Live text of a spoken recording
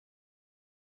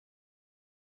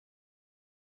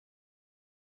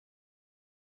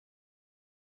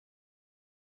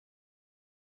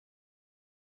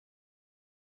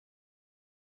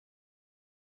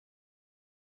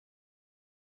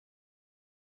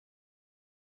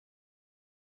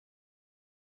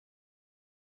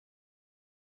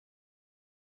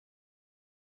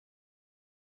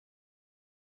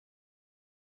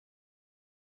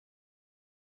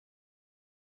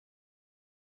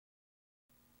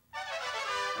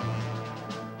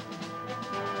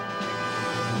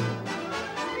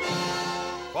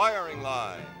Firing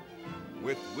Line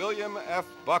with William F.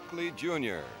 Buckley,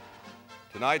 Jr.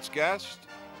 Tonight's guest,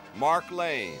 Mark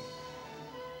Lane.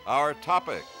 Our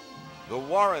topic, the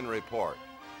Warren Report.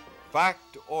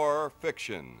 Fact or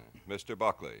fiction, Mr.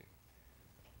 Buckley?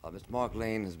 Mr. Mark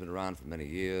Lane has been around for many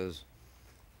years,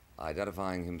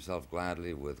 identifying himself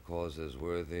gladly with causes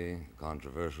worthy,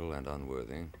 controversial, and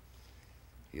unworthy.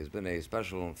 He has been a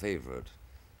special favorite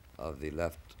of the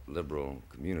left liberal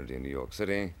community in New York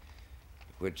City,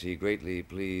 which he greatly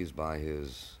pleased by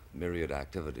his myriad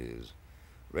activities,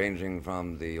 ranging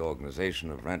from the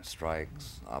organization of rent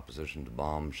strikes, opposition to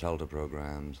bomb shelter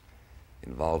programs,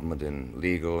 involvement in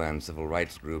legal and civil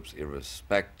rights groups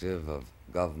irrespective of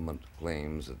government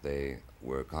claims that they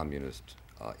were communist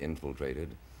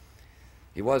infiltrated.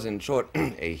 He was, in short,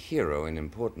 a hero in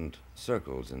important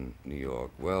circles in New York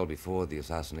well before the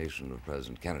assassination of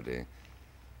President Kennedy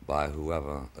by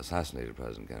whoever assassinated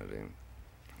President Kennedy.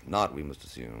 Not, we must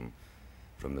assume,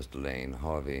 from Mr. Lane,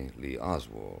 Harvey Lee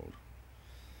Oswald.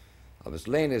 Mr.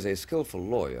 Lane is a skillful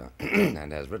lawyer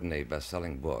and has written a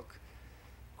best-selling book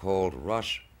called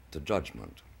Rush to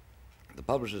Judgment. The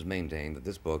publishers maintain that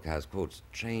this book has, quotes,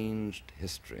 changed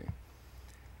history,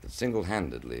 that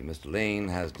single-handedly Mr. Lane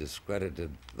has discredited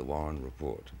the Warren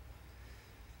Report.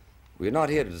 We are not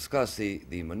here to discuss the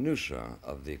minutiae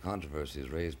of the controversies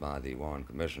raised by the Warren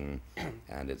Commission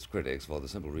and its critics for the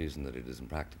simple reason that it is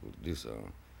impractical to do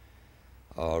so.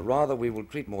 Rather, we will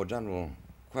treat more general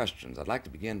questions. I'd like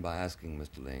to begin by asking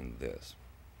Mr. Lane this.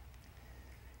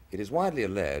 It is widely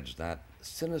alleged that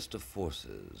sinister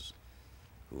forces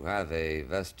who have a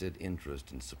vested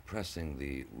interest in suppressing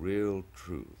the real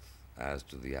truth as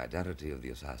to the identity of the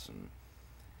assassin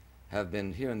have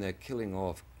been here and there killing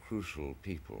off crucial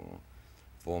people,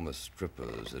 former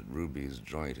strippers at Ruby's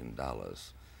joint in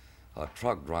Dallas,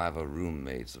 truck driver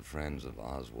roommates of friends of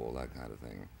Oswald, that kind of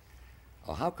thing.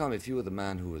 How come if you were the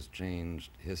man who has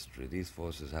changed history, these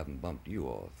forces haven't bumped you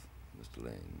off, Mr.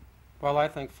 Lane? Well, I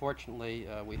think fortunately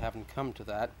we haven't come to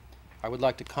that. I would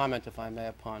like to comment, if I may,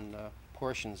 upon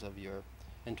portions of your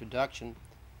introduction.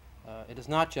 It is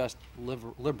not just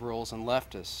liberals and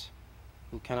leftists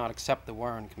who cannot accept the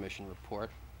Warren Commission report.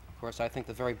 Of course, I think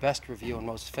the very best review and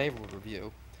most favorable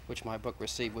review, which my book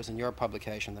received, was in your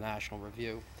publication, the National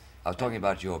Review. I was talking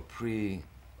about your pre-Kennedy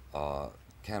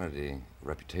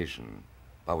reputation,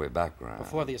 by way of background.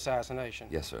 Before the assassination.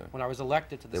 Yes, sir. When I was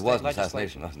elected to the state legislature. There was an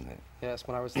assassination, wasn't there? Yes,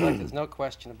 when I was elected, there's no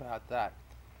question about that.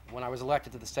 When I was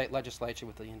elected to the state legislature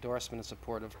with the endorsement and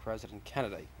support of President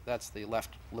Kennedy. That's the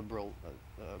left liberal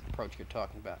approach you're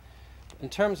talking about. In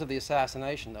terms of the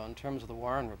assassination, though, in terms of the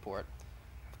Warren Report,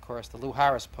 of course, the Lou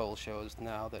Harris poll shows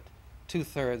now that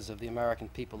 2/3 of the American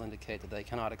people indicate that they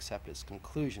cannot accept its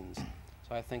conclusions.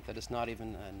 So I think that it's not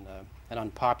even an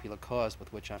unpopular cause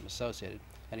with which I'm associated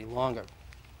any longer.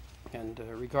 And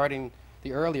regarding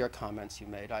the earlier comments you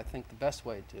made, I think the best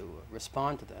way to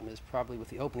respond to them is probably with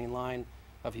the opening line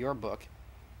of your book,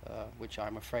 which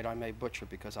I'm afraid I may butcher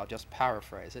because I'll just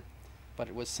paraphrase it, but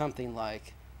it was something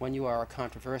like, when you are a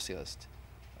controversialist,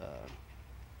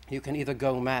 you can either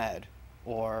go mad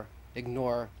or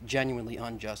ignore genuinely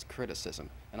unjust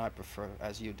criticism, and I prefer,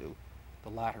 as you do, the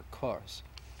latter course.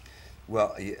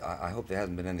 Well, I hope there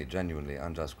hasn't been any genuinely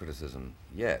unjust criticism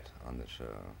yet on this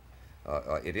show.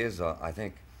 It is, I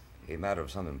think, a matter of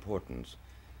some importance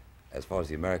as far as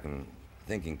the American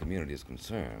thinking community is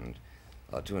concerned,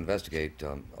 to investigate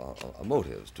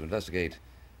motives, to investigate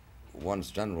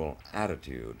one's general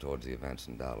attitude towards the events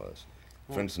in Dallas.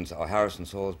 For instance, Harrison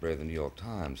Salisbury of the New York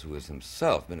Times, who has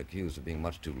himself been accused of being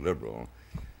much too liberal.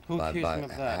 Who accused him of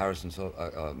that? Harrison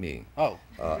me. Oh.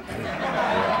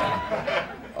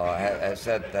 Has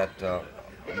said that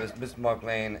Mr. Mark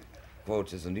Lane,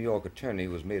 quotes, is a New York attorney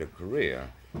who has made a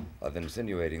career of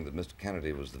insinuating that Mr.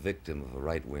 Kennedy was the victim of a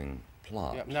right-wing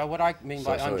plot. Yeah, now, what I mean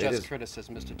by unjust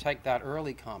criticism is to take that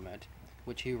early comment,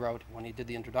 which he wrote when he did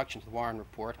the introduction to the Warren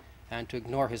Report, and to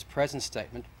ignore his present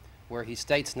statement, where he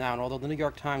states now, and although the New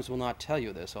York Times will not tell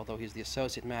you this, although he's the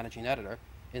associate managing editor,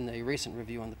 in the recent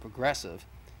review in The Progressive,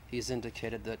 he's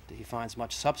indicated that he finds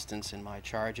much substance in my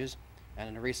charges, and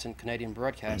in a recent Canadian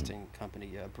Broadcasting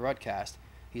Company broadcast,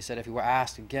 he said if he were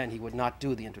asked again, he would not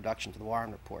do the introduction to the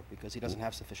Warren Report because he doesn't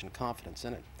have sufficient confidence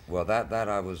in it. Well, that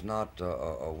I was not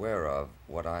aware of.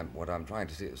 What I'm trying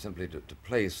to see, simply to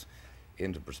place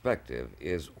into perspective,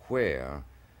 is where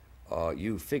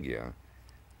you figure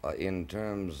in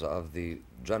terms of the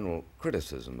general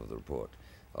criticism of the report.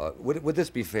 Would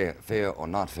this be fair or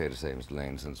not fair to say, Mr.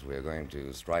 Lane, since we are going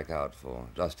to strike out for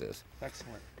justice?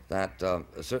 Excellent. That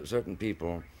certain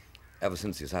people, ever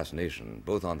since the assassination,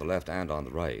 both on the left and on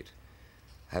the right,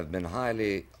 have been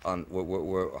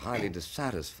were highly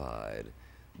dissatisfied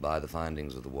by the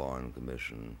findings of the Warren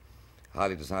Commission,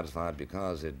 highly dissatisfied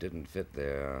because it didn't fit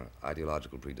their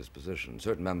ideological predisposition.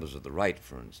 Certain members of the right,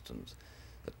 for instance,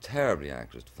 are terribly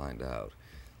anxious to find out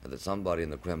that somebody in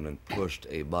the Kremlin pushed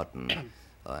a button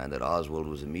and that Oswald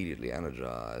was immediately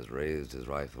energized, raised his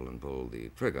rifle, and pulled the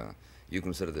trigger. You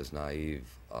consider this naive,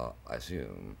 I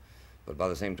assume, but by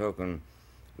the same token,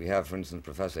 we have, for instance,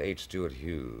 Professor H. Stuart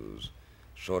Hughes,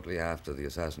 shortly after the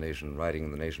assassination, writing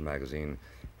in the Nation magazine,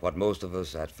 what most of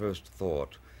us at first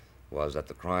thought was that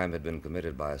the crime had been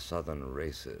committed by a Southern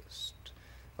racist.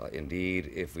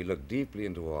 Indeed, if we look deeply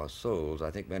into our souls,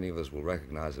 I think many of us will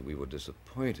recognize that we were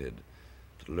disappointed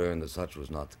to learn that such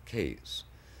was not the case.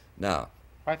 Now,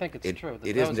 I think it's true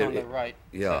that those on the right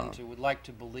would like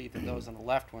to believe that those on the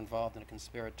left were involved in a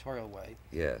conspiratorial way.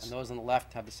 Yes. And those on the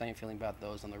left have the same feeling about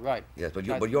those on the right. Yes,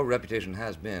 but your reputation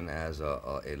has been as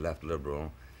a left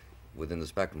liberal within the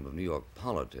spectrum of New York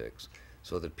politics,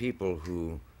 so that people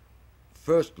who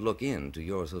first look into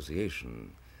your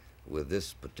association with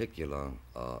this particular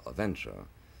venture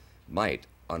might,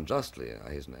 unjustly,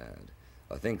 I hasten to add,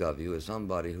 think of you as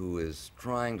somebody who is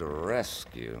trying to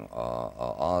rescue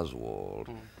Oswald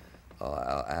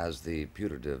as the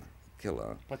putative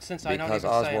killer. But since I don't because even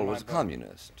say Oswald in my was book,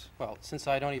 communist. Well, since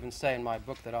I don't even say in my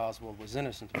book that Oswald was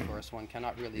innocent, of course, one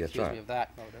cannot really Yes, accuse right. me of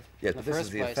that motive. Yes, In but the this first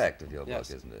is the place, effect of your yes.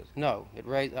 book, isn't it? No,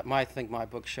 I think my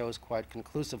book shows quite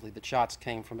conclusively that shots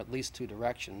came from at least two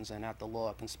directions, and at the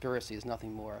law, conspiracy is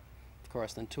nothing more, of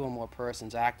course, than two or more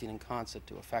persons acting in concert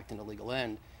to effect an illegal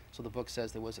end. So the book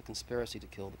says there was a conspiracy to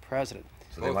kill the president.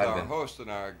 So Both our host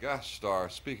and our guest are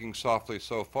speaking softly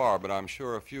so far, but I'm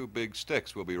sure a few big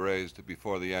sticks will be raised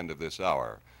before the end of this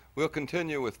hour. We'll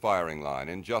continue with Firing Line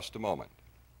in just a moment.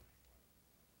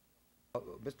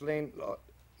 Mr. Lane,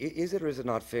 is it or is it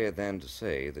not fair then to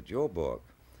say that your book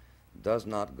does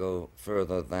not go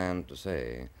further than to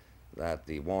say that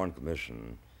the Warren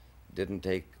Commission didn't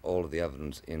take all of the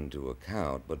evidence into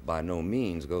account, but by no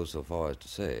means goes so far as to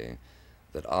say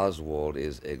that Oswald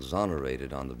is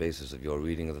exonerated on the basis of your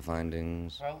reading of the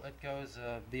findings? Well, it goes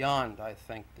beyond, I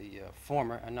think, the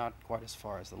former, and not quite as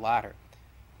far as the latter.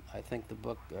 I think the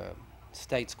book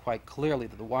states quite clearly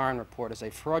that the Warren Report is a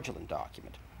fraudulent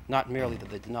document, not merely that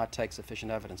they did not take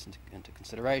sufficient evidence into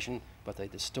consideration, but they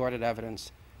distorted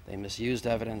evidence, they misused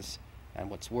evidence, and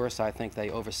what's worse, I think they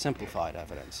oversimplified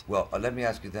evidence. Well, let me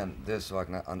ask you then this so I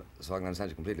can understand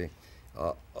you completely.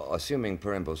 Assuming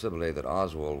per impossibile that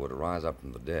Oswald were to rise up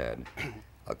from the dead,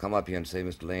 come up here and say,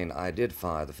 Mr. Lane, I did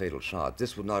fire the fatal shot,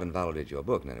 this would not invalidate your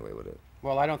book in any way, would it?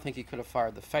 Well, I don't think he could have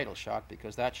fired the fatal shot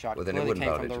because that shot Well, then it clearly wouldn't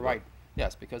came from validate the your right. book.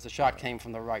 Yes, because the shot came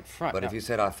from the right front. But Now, if you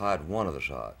said I fired one of the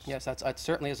shots. yes, that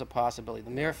certainly is a possibility.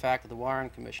 The mere fact that the Warren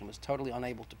Commission was totally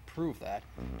unable to prove that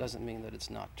doesn't mean that it's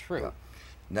not true.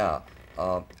 Yeah.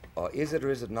 Now, is it or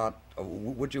is it not,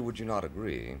 would you not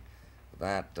agree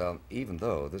that even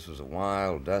though this was a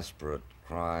wild, desperate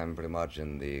crime, pretty much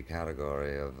in the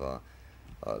category of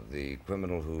the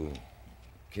criminal who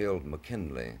killed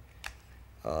McKinley,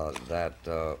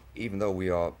 that even though we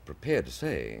are prepared to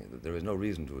say that there is no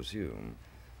reason to assume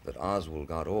that Oswald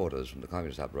got orders from the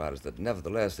communist apparatus, that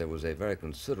nevertheless there was a very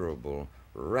considerable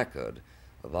record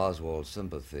of Oswald's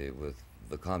sympathy with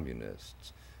the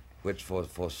communists, which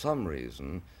for some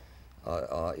reason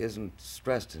isn't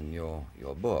stressed in your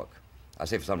book. I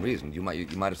say for some reason. You might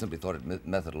have simply thought it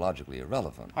methodologically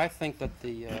irrelevant. I think that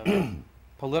the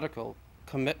political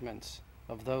commitments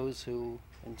of those who,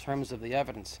 in terms of the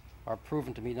evidence, are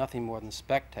proven to be nothing more than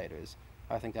spectators,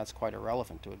 I think that's quite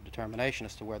irrelevant to a determination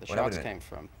as to where the shots came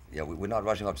from. Yeah, we're not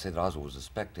rushing up to say that Oswald was a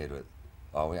spectator,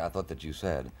 are we? I thought that you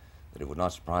said that it would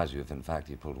not surprise you if, in fact,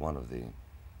 he pulled one of the...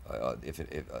 I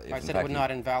said it would not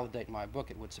invalidate my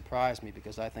book. It would surprise me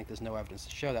because I think there's no evidence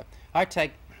to show that. I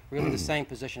take really the same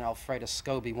position Alfreda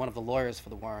Scobie, one of the lawyers for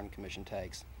the Warren Commission,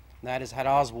 takes. And that is, had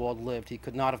Oswald lived, he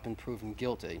could not have been proven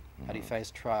guilty had he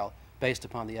faced trial based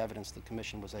upon the evidence the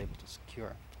Commission was able to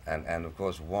secure. And of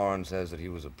course, Warren says that he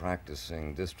was a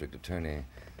practicing district attorney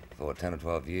for 10 or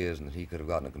 12 years and that he could have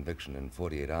gotten a conviction in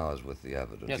 48 hours with the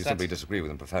evidence. Yes, you simply disagree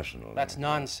with him professionally. That's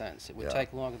nonsense. It would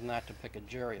take longer than that to pick a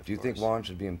jury, of course. Do you think Warren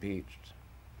should be impeached?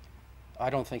 I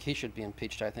don't think he should be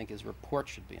impeached. I think his report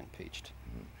should be impeached.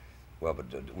 Well, but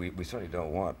we certainly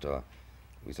don't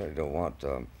want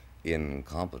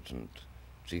incompetent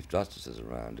chief justices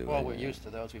around, do we? Well, we're used to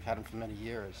those. We've had them for many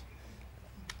years.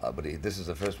 But this is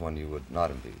the first one you would not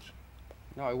impeach.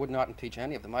 No, I would not impeach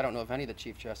any of them. I don't know of any of the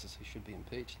chief justices who should be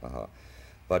impeached.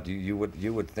 But you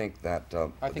would think that...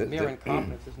 I think mere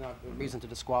incompetence is not a reason to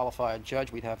disqualify a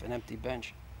judge. We'd have an empty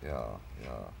bench. Yeah.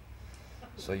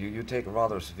 So you take a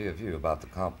rather severe view about the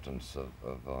competence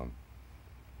of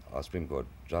our Supreme Court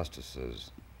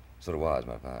justices. So do I, as a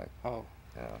matter of fact. Oh.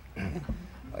 Yeah.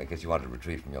 I guess you wanted to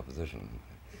retreat from your position.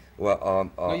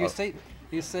 Well, no, you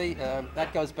see,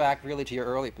 that goes back really to your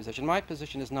early position. My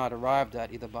position is not arrived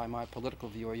at either by my political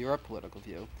view or your political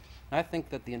view. And I think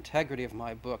that the integrity of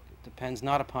my book depends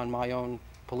not upon my own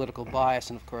political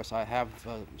bias, and of course I have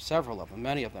several of them,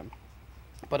 many of them,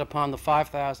 but upon the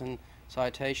 5,000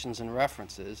 citations and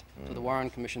references to the Warren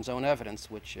Commission's own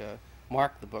evidence, which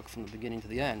mark the book from the beginning to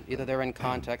the end. Either they're in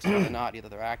context or they're not, either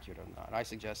they're accurate or not. I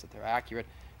suggest that they're accurate,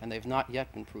 and they've not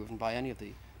yet been proven by any of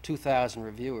the 2,000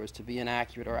 reviewers to be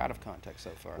inaccurate or out of context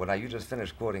so far. Well, now, you just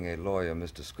finished quoting a lawyer,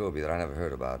 Mr. Scobie, that I never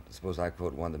heard about. Suppose I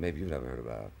quote one that maybe you've never heard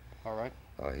about. All right.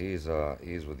 He's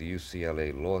with the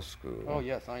UCLA Law School. Oh,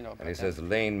 yes, I know about that. And he says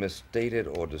Lane misstated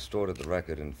or distorted the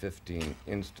record in 15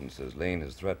 instances. Lane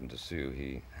has threatened to sue.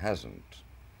 He hasn't.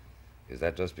 Is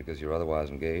that just because you're otherwise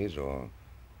engaged, or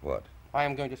what? I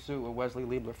am going to sue Wesley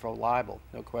Liebler for libel,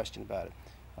 no question about it.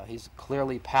 He's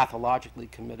clearly pathologically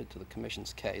committed to the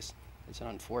Commission's case. It's an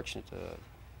unfortunate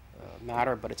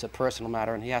matter, but it's a personal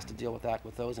matter, and he has to deal with that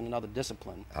with those in another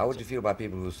discipline. How would you feel about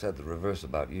people who said the reverse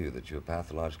about you, that you're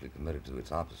pathologically committed to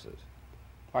its opposite?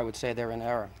 I would say they're in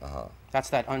error. Uh-huh. That's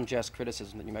that unjust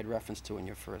criticism that you made reference to in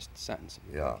your first sentence.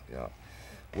 Yeah, yeah.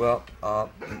 Well,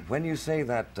 when you say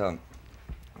that there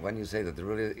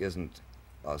really isn't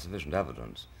sufficient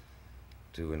evidence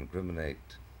to incriminate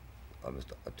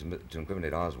to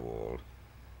incriminate Oswald,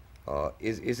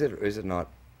 is it or is it not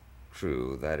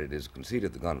true that it is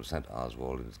conceded the gun was sent to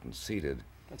Oswald? It is conceded.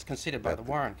 It's conceded by the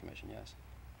Warren Commission, yes.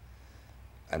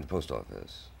 And the post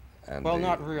office. And well,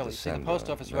 not really. See, the post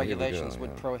office No, regulations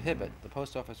would prohibit. The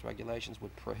post office regulations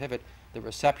would prohibit the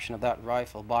reception of that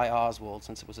rifle by Oswald,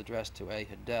 since it was addressed to A.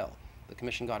 Hiddell. The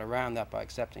Commission got around that by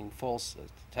accepting false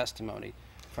testimony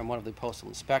from one of the postal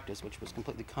inspectors, which was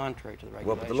completely contrary to the regulations.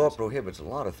 Well, but the law prohibits a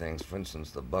lot of things. For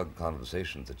instance, the bug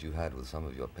conversations that you had with some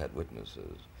of your pet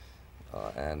witnesses.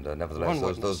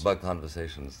 Nevertheless, those bug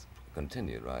conversations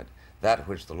continued, right? That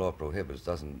which the law prohibits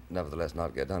doesn't, nevertheless,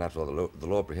 not get done. After all, the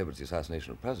law prohibits the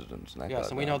assassination of presidents. And yes,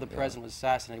 and we know the president was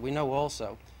assassinated. We know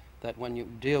also that when you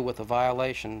deal with a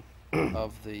violation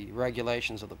of the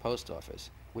regulations of the post office,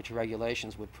 which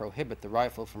regulations would prohibit the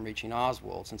rifle from reaching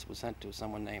Oswald, since it was sent to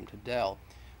someone named Hiddell,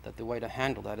 that the way to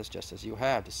handle that is just as you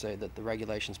have, to say that the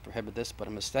regulations prohibit this, but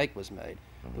a mistake was made.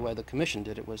 The way the Commission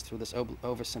did it was through this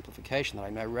oversimplification that I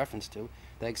made reference to.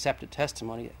 They accepted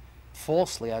testimony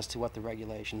falsely as to what the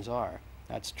regulations are.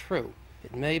 That's true.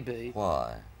 It may be.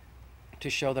 Why? To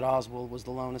show that Oswald was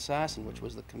the lone assassin, which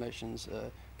was the Commission's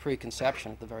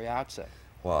preconception at the very outset.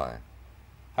 Why?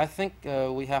 I think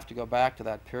we have to go back to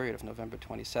that period of November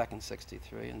 22nd,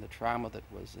 '63, and the trauma that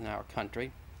was in our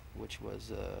country, which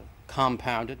was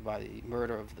compounded by the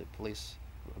murder of the police,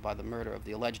 by the murder of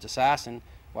the alleged assassin,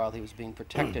 while he was being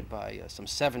protected by some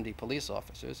 70 police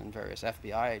officers and various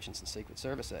FBI agents and Secret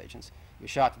Service agents. He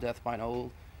was shot to death by an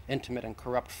old, intimate, and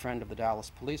corrupt friend of the Dallas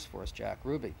police force, Jack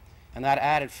Ruby. And that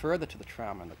added further to the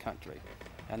trauma in the country.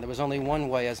 And there was only one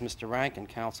way, as Mr. Rankin,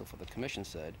 counsel for the Commission,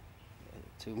 said,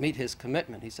 to meet his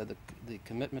commitment. He said the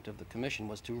commitment of the Commission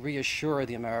was to reassure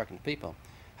the American people.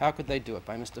 How could they do it?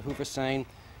 By Mr. Hoover saying,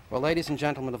 well, ladies and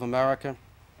gentlemen of America,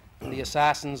 the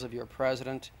assassins of your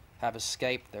president have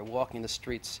escaped. They're walking the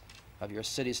streets of your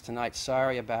cities tonight.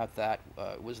 Sorry about that.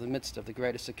 It was the midst of the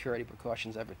greatest security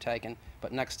precautions ever taken,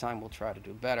 but next time we'll try to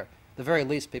do better. The very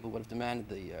least, people would have demanded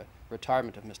the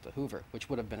retirement of Mr. Hoover, which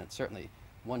would have been certainly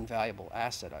one valuable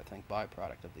asset, I think,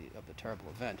 byproduct of the terrible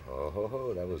event.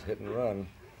 Oh, that was hit and run.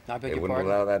 I beg They your wouldn't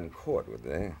pardon? allow that in court, would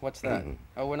they? What's that?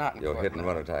 Oh, we're not in Your court hit and now.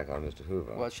 run attack on Mr.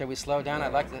 Hoover. Well, shall we slow down?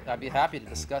 I'd be happy to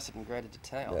discuss it in greater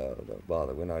detail. No, don't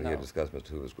bother. We're not here No. to discuss Mr.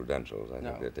 Hoover's credentials. I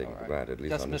think they're taken all for right. granted, at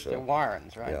least Just on the Mr. show.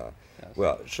 Warren's, right? Yeah. Yes.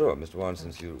 Well, sure, Mr. Warren,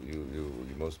 since you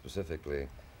most specifically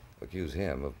accuse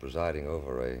him of presiding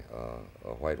over a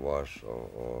whitewash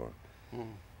or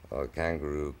a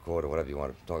kangaroo court or whatever you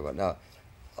want to talk about. Now,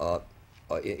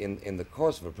 in the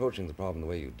course of approaching the problem the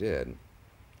way you did,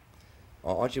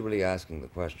 aren't you really asking the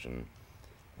question,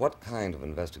 what kind of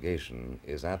investigation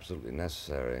is absolutely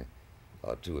necessary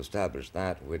to establish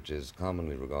that which is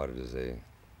commonly regarded as a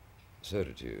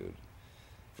certitude?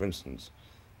 For instance,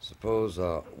 suppose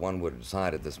one would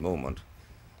decide at this moment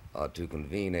to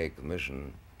convene a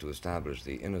commission to establish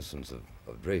the innocence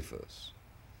of Dreyfus.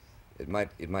 It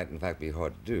might in fact be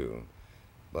hard to do,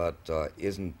 but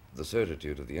isn't the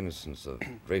certitude of the innocence of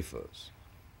Dreyfus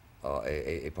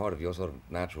a part of your sort of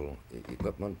natural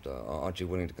equipment? Aren't you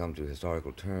willing to come to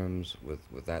historical terms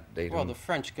with that datum? Well, the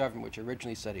French government, which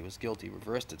originally said he was guilty,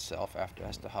 reversed itself after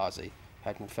Esterhazy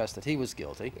had confessed that he was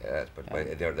guilty. Yes, but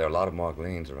there are a lot of Mark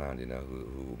Lanes around, you know,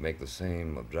 who make the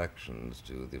same objections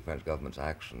to the French government's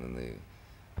action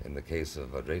in the case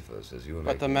of Dreyfus as you were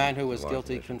making. But the man who to was Warren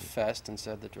guilty Commission. confessed and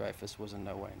said that Dreyfus was in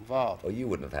no way involved. Oh, you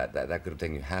wouldn't have had that. That could have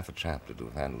taken you half a chapter to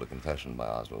have handled a confession by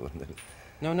Oswald, wouldn't it?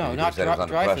 No, no, You not said it was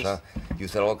under Dreyfus. pressure. You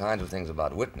said all kinds of things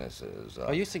about witnesses.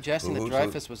 Are you suggesting that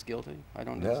Dreyfus was guilty? I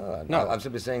don't know. No, I'm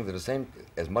simply saying that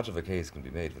as much of a case can be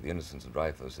made for the innocence of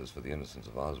Dreyfus as for the innocence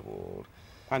of Oswald.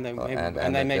 And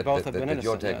they may both have been innocent.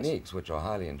 Your techniques, which are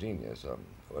highly ingenious,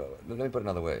 well, let me put it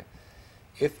another way.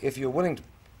 If you're willing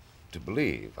to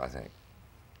believe, I think,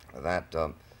 that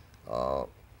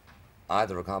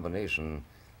either a combination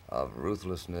of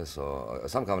ruthlessness or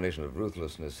some combination of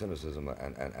ruthlessness, cynicism,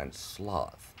 and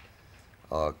sloth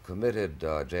committed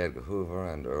J. Edgar Hoover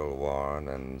and Earl Warren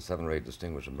and 7 or 8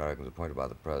 distinguished Americans appointed by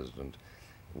the President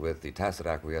with the tacit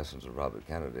acquiescence of Robert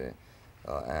Kennedy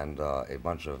and a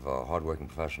bunch of hardworking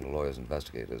professional lawyers and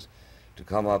investigators to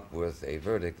come up with a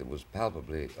verdict that was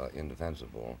palpably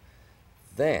indefensible,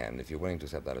 then, if you're willing to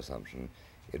accept that assumption,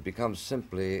 it becomes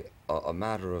simply a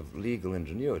matter of legal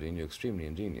ingenuity, and you're extremely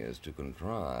ingenious to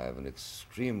contrive an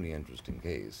extremely interesting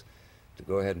case to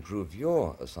go ahead and prove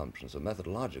your assumption. So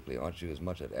methodologically, aren't you as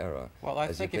much at error Well, I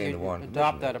as think you if claim the you Warren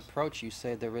adopt Commission that is? approach, you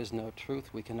say there is no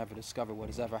truth, we can never discover what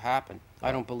has ever happened.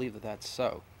 I don't believe that that's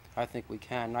so. I think we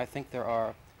can, and I think there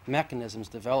are mechanisms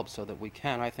developed so that we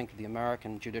can. I think the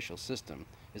American judicial system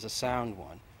is a sound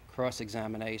one.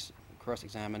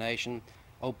 Cross-examination,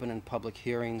 open and public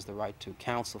hearings, the right to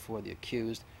counsel for the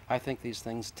accused. I think these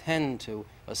things tend to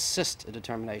assist a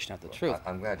determination of the truth.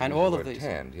 I'm glad you and used all the of word these,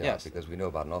 tend, yeah, yes. because we know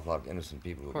about an awful lot of innocent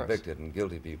people who Of are course. convicted and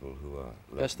guilty people who are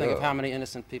let Just think of go. how many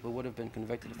innocent people would have been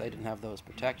convicted if they didn't have those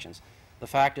protections. The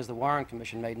fact is the Warren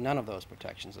Commission made none of those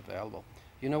protections available.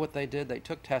 You know what they did? They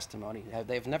took testimony.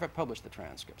 They've never published the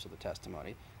transcripts of the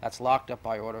testimony. That's locked up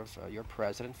by order of your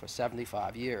president for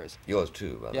 75 years. Yours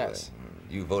too, by the way. Yes.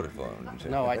 You voted for him, didn't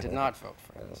you? No, I did not vote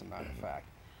for him, as a matter of fact.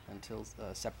 Until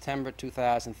September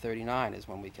 2039 is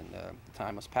when we can, the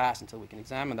time must pass until we can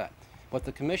examine that. What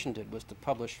the commission did was to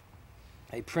publish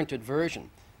a printed version,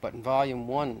 but in volume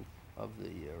 1 of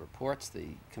the reports, the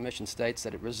commission states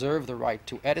that it reserved the right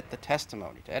to edit the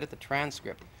testimony, to edit the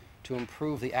transcript, to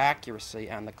improve the accuracy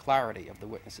and the clarity of the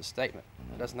witness's statement.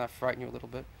 Doesn't that frighten you a little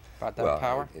bit about that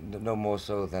power? No more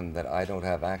so than that I don't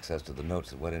have access to the notes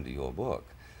that went into your book.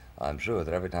 I'm sure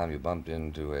that every time you bumped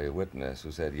into a witness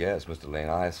who said, yes, Mr. Lane,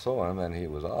 I saw him and he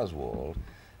was Oswald,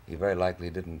 he very likely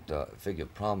didn't figure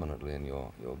prominently in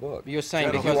your book. You're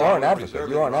saying Gentlemen, because you are an we're advocate.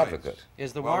 reserving You are an rights. advocate.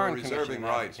 is the While we're Warren Commission reserving an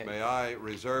rights, advocate? may I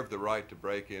reserve the right to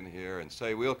break in here and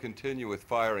say we'll continue with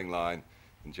firing line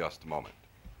in just a moment.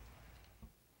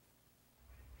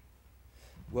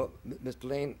 Well, Mr.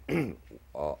 Lane,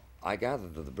 I gather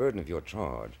that the burden of your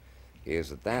charge is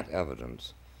that that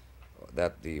evidence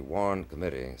that the Warren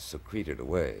Committee secreted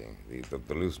away,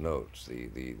 the loose notes,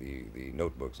 the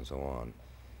notebooks and so on,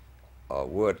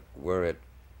 were it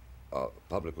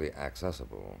publicly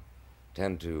accessible,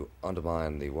 tend to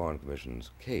undermine the Warren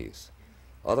Commission's case.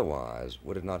 Otherwise,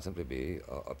 would it not simply be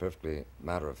a perfectly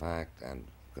matter-of-fact and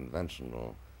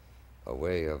conventional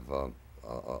way of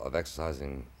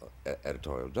exercising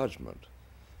editorial judgment?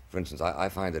 For instance, I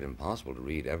find it impossible to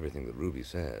read everything that Ruby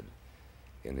said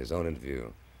in his own interview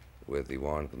with the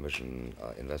Warren Commission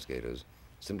investigators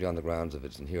simply on the grounds of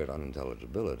its inherent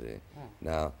unintelligibility.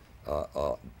 Now,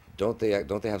 don't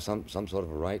they have some sort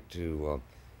of a right to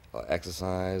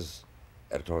exercise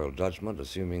editorial judgment,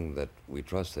 assuming that we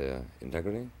trust their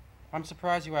integrity? I'm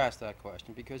surprised you asked that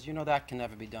question, because you know that can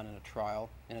never be done in a trial,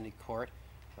 in any court.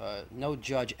 No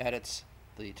judge edits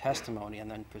the testimony and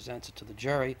then presents it to the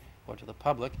jury or to the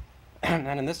public.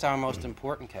 And in this, our most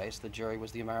important case, the jury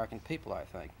was the American people, I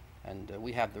think. And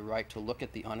we have the right to look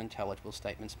at the unintelligible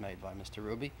statements made by Mr.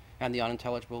 Ruby and the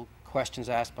unintelligible questions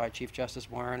asked by Chief Justice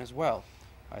Warren as well.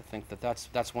 I think that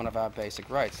that's one of our basic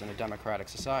rights in a democratic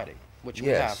society, which we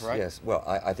have, right? Yes. Well,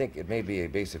 I think it may be a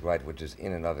basic right which is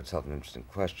in and of itself an interesting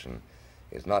question.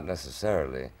 It's not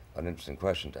necessarily an interesting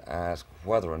question to ask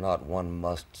whether or not one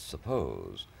must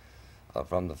suppose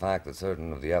from the fact that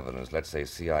certain of the evidence, let's say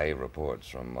CIA reports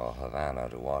from Havana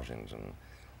to Washington,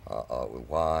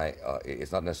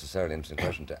 it's not necessarily an interesting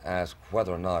question to ask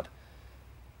whether or not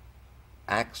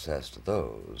access to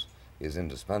those is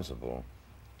indispensable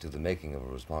to the making of a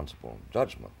responsible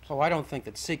judgment. Oh, I don't think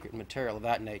that secret material of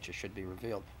that nature should be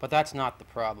revealed, but that's not the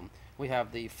problem. We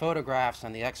have the photographs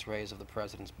and the x-rays of the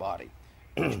president's body,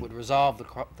 which would resolve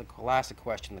the classic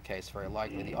question in the case very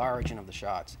likely, the origin of the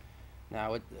shots.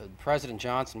 Now, President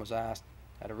Johnson was asked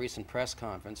at a recent press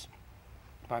conference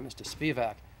by Mr.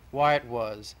 Spivak why it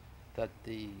was that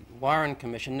the Warren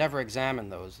Commission never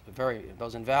examined those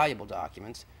invaluable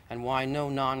documents, and why no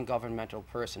non-governmental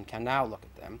person can now look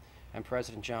at them. And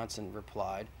President Johnson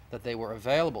replied that they were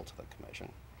available to the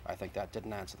Commission. I think that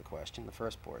didn't answer the question, the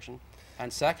first portion.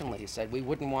 And secondly, he said, we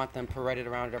wouldn't want them paraded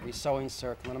around at every sewing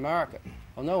circle in America.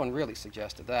 Well, no one really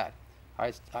suggested that.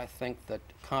 I think that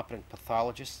competent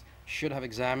pathologists should have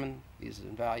examined these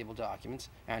invaluable documents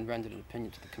and rendered an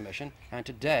opinion to the Commission. And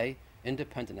today,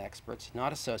 independent experts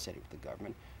not associated with the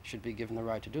government should be given the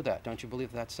right to do that. Don't you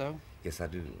believe that's so? Yes, I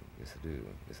do. Yes, I do.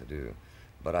 Yes, I do.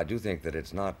 But I do think that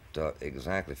it's not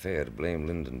exactly fair to blame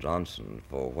Lyndon Johnson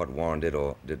for what Warren did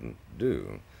or didn't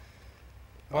do.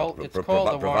 Well, it's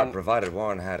called the Warren... Provided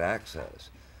Warren had access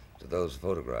to those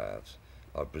photographs,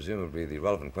 presumably the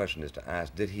relevant question is to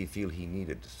ask, did he feel he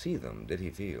needed to see them? Did he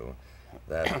feel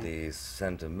that the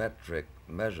centimetric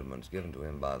measurements given to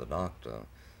him by the doctor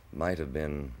might have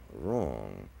been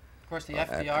wrong? Of course, the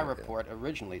FBI report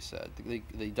originally said,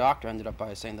 the doctor ended up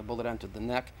by saying the bullet entered the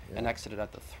neck and exited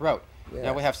at the throat. Yes.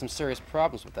 Now we have some serious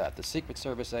problems with that. The Secret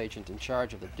Service agent in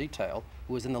charge of the detail,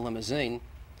 who was in the limousine,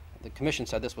 the Commission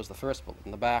said this was the first bullet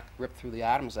in the back, ripped through the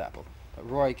Adam's apple. But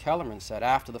Roy Kellerman said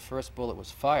after the first bullet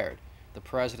was fired, the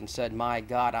President said, "My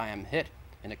God, I am hit,"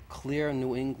 in a clear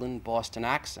New England Boston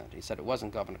accent. He said it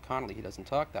wasn't Governor Connolly. He doesn't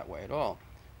talk that way at all,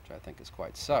 which I think is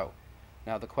quite so.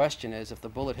 Now the question is, if the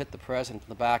bullet hit the President in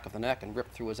the back of the neck and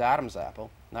ripped through his Adam's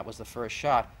apple, and that was the first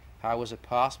shot, how was it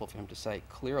possible for him to say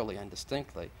clearly and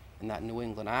distinctly in that New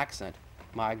England accent,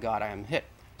 "My God, I am hit"?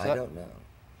 So I don't know.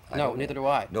 No, neither do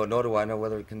I. No, nor do I know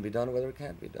whether it can be done or whether it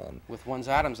can't be done. With one's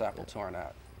Adam's apple torn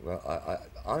out. Well, I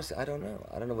honestly, I don't know.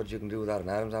 I don't know what you can do without an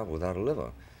Adam's apple, without a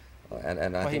liver.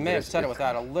 Well, he may have said it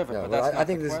without a liver, but that's not I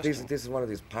think the question. this is one of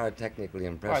these pyrotechnically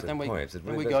impressive All right, points.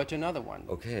 then we go to another one.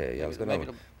 Okay, yeah, let's go Maybe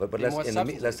on. But be more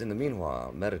let's in the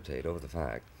meanwhile meditate over the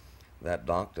fact that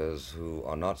doctors who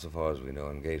are not, so far as we know,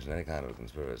 engaged in any kind of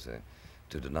conspiracy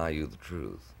to deny you the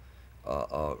truth,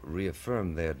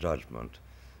 reaffirm their judgment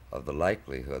of the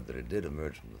likelihood that it did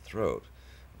emerge from the throat,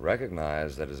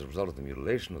 recognize that as a result of the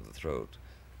mutilation of the throat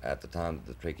at the time that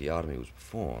the tracheotomy was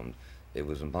performed, it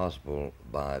was impossible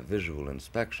by visual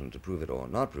inspection to prove it or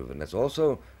not prove it. And let's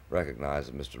also recognize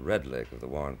that Mr. Redlick of the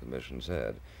Warren Commission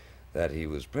said that he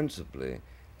was principally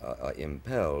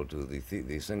impelled to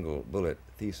the single bullet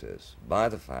thesis by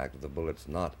the fact of the bullets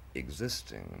not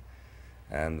existing,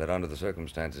 and that under the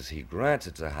circumstances he grants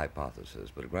it's a hypothesis,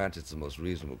 but grants it's the most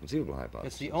reasonable conceivable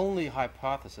hypothesis. It's the only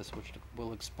hypothesis which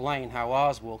will explain how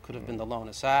Oswald could have been the lone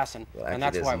assassin, Well, and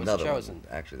that's why it was chosen.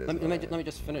 Let me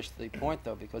just finish the point,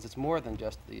 though, because it's more than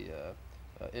just the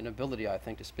inability, I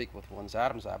think, to speak with one's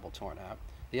Adam's apple torn out.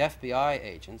 The FBI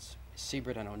agents,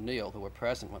 Siebert and O'Neill, who were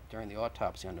present during the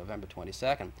autopsy on November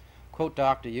 22nd, quote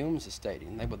Dr. Humes is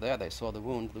stating, they were there, they saw the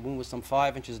wound. The wound was some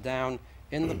 5 inches down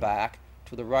in the back,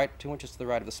 to the right, 2 inches to the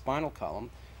right of the spinal column.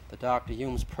 The Dr.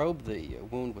 Humes probed the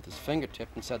wound with his fingertip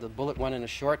and said the bullet went in a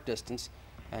short distance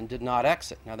and did not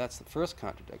exit. Now that's the first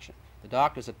contradiction. The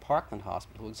doctors at Parkland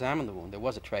Hospital who examined the wound, there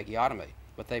was a tracheotomy,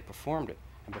 but they performed it.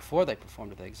 And before they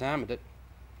performed it, they examined it,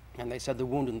 and they said the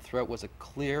wound in the throat was a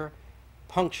clear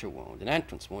puncture wound, an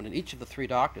entrance wound. And each of the 3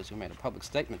 doctors who made a public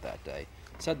statement that day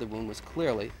said the wound was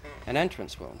clearly an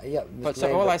entrance wound. But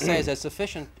so all I say is there's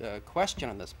sufficient question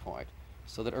on this point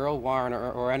so that Earl Warren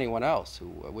or anyone else who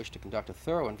wished to conduct a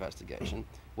thorough investigation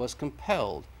was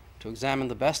compelled to examine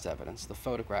the best evidence, the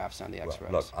photographs and the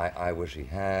x-rays. Well, look, I wish he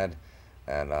had,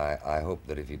 and I hope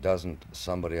that if he doesn't,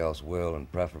 somebody else will, and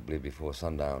preferably before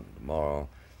sundown tomorrow.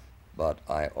 But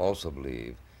I also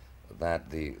believe that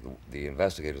the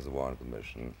investigators of the Warren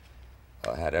Commission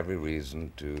had every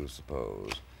reason to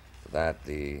suppose that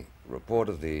the report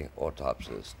of the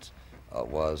autopsists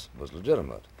was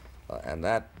legitimate, and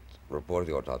that report of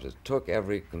the autopsist took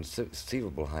every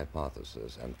conceivable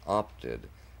hypothesis and opted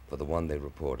for the one they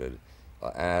reported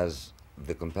as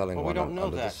the compelling one. Well, we don't know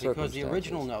under that the because the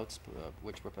original notes,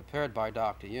 which were prepared by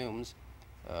Dr. Humes,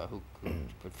 who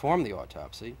performed the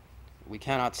autopsy, we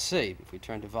cannot see. If we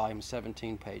turn to volume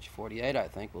 17, page 48, I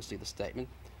think, we'll see the statement.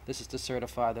 This is to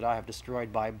certify that I have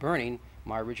destroyed by burning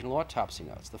my original autopsy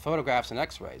notes. The photographs and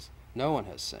x-rays no one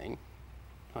has seen,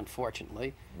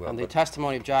 unfortunately. Well, and the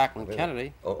testimony of Jacqueline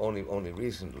Kennedy. Only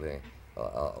recently,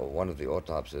 one of the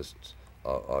autopsists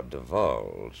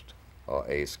divulged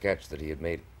a sketch that he had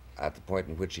made at the point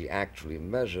in which he actually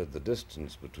measured the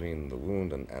distance between the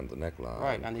wound and the neckline.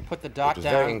 Right, and he put the dot down. It was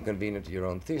down. very inconvenient to your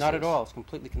own thesis. Not at all. It's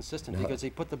completely consistent because he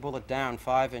put the bullet down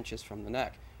 5 inches from the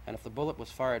neck. And if the bullet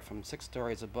was fired from 6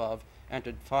 stories above,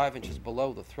 entered 5 inches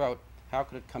below the throat, how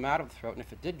could it come out of the throat? And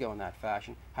if it did go in that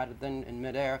fashion, how did it then in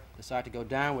midair decide to go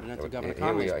downward and into Governor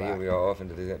Connolly's back? Here we are off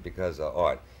into the, because, all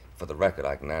right, for the record,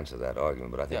 I can answer that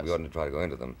argument, but I think we Yes. oughtn't to try to go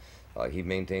into them. He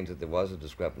maintains that there was a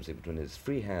discrepancy between his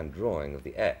freehand drawing of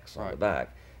the X on the Right.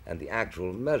 back and the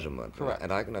actual measurement. Correct.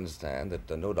 And I can understand that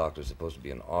no doctor is supposed to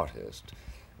be an artist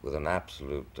with an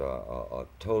absolute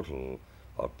total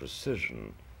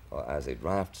precision as a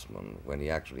draftsman when he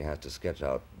actually has to sketch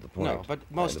out the point. No, but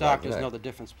most in the back of the doctors neck. know the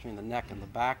difference between the neck and the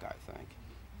back, I think,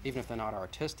 even if they're not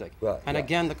artistic. Well, and yeah.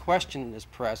 again, the question is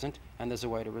present, and there's a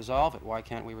way to resolve it. Why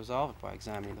can't we resolve it by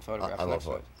examining the photographs? I'm all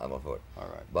also? for it. I'm all for it. All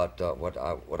right. But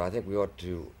what I think we ought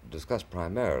to discuss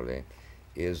primarily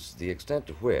is the extent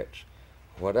to which,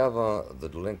 whatever the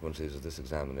delinquencies of this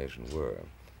examination were,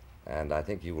 and I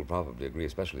think you will probably agree,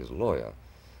 especially as a lawyer,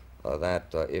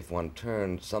 that if one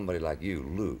turned somebody like you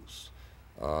loose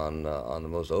on the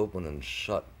most open and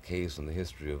shut case in the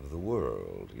history of the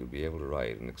world, you'd be able to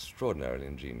write an extraordinarily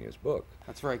ingenious book.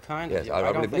 That's very kind Yes, of you. I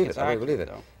don't really think believe it's it. I really believe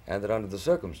accurate, it. though. And that under the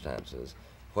circumstances,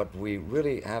 what we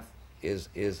really have is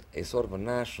a sort of a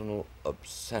national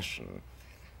obsession.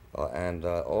 And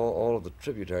all of the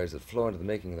tributaries that flow into the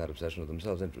making of that obsession are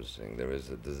themselves interesting. There is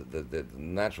the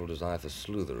natural desire for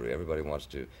sleuthery.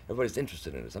 Everybody's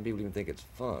interested in it. Some people even think it's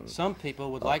fun. Some people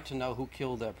would like to know who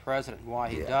killed their president and why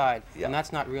he Yeah, died, yeah. and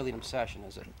that's not really an obsession,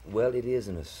 is it? Well, it is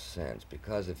in a sense,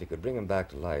 because if you could bring him back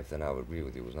to life, then I would agree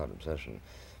with you. It was not an obsession,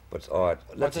 but it's art.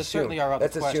 Let's there assume, certainly are other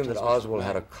let's assume questions, that Mr. Oswald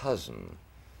had a Mann. cousin,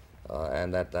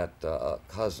 and that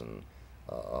cousin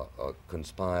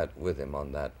conspired with him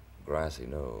on that grassy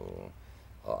knoll.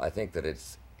 I think that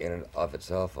it's in and of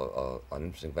itself an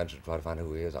interesting venture to try to find out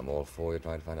who he is. I'm all for you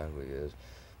trying to find out who he is.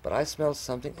 But I smell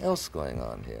something else going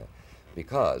on here.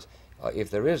 Because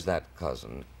if there is that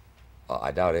cousin,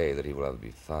 I doubt, A, that he will ever be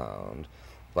found.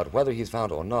 But whether he's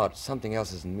found or not, something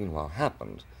else has meanwhile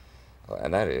happened.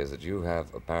 And that is that you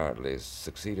have apparently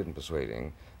succeeded in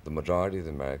persuading the majority of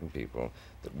the American people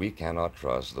that we cannot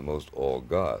trust the most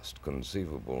august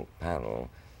conceivable panel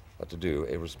to do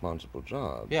a responsible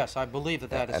job. Yes, I believe that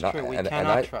that is And true. We and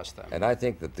cannot I- trust them. And I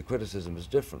think that the criticism is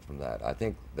different from that. I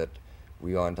think that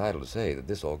we are entitled to say that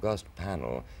this august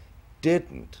panel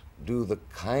didn't do the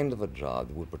kind of a job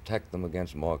that would protect them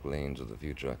against Mark Lanes of the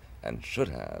future, and should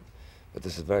have. But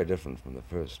this is very different from the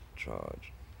first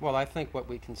charge. Well, I think what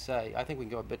we can say, I think we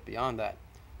can go a bit beyond that,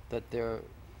 that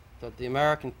the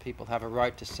American people have a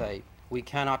right to say we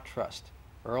cannot trust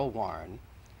Earl Warren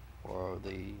or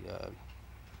the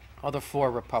other 4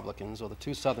 Republicans or the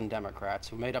 2 Southern Democrats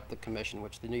who made up the commission,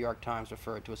 which the New York Times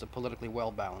referred to as a politically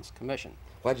well-balanced commission.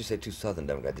 Why'd you say 2 Southern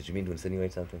Democrats? Did you mean to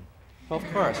insinuate something? Well,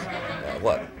 of course.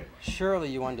 What? Surely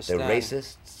you They're understand.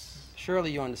 racists?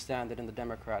 Surely you understand that in the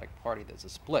Democratic Party there's a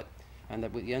split, and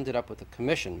that we ended up with a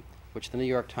commission which the New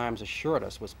York Times assured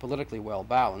us was politically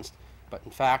well-balanced, but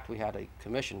in fact we had a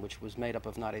commission which was made up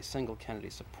of not a single Kennedy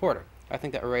supporter. I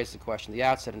think that raised the question at the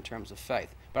outset in terms of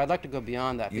faith. But I'd like to go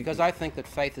beyond that, because I think that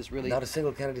faith is really... Not a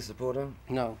single Kennedy supporter?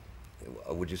 No.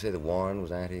 Would you say that Warren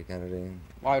was anti-Kennedy?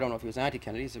 Well, I don't know if he was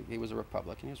anti-Kennedy. He was a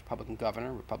Republican. He was a Republican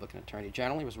governor, Republican attorney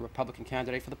general. He was a Republican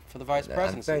candidate for the vice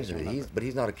presidency. as you remember. But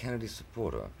he's not a Kennedy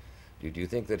supporter. Do you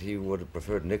think that he would have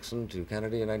preferred Nixon to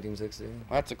Kennedy in 1960? Well,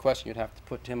 that's a question you'd have to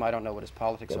put to him. I don't know what his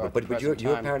politics are at the But you're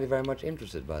present time. apparently very much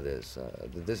interested by this.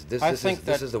 This think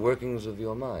that- is the workings of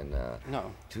your mind now.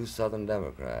 No. 2 Southern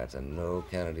Democrats and no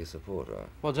Kennedy supporter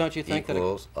Well, don't you think that...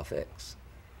 equals a fix.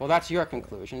 Well, that's your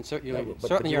conclusion. No, Certainly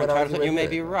but you you're went on entitled to to... You it may there.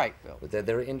 be right, Bill. But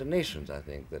there are intonations, I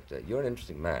think, that you're an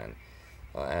interesting man.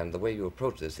 And the way you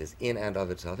approach this is in and of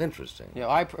itself interesting. You know,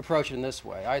 I approach it in this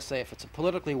way. I say if it's a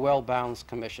politically well-balanced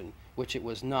commission, which it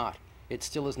was not, it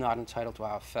still is not entitled to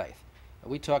our faith.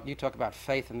 You talk about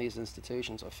faith in these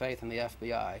institutions or faith in the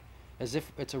FBI as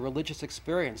if it's a religious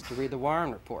experience to read the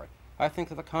Warren Report. I think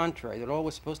to the contrary, that all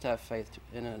we're supposed to have faith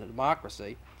in a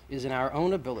democracy is in our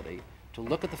own ability to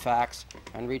look at the facts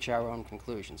and reach our own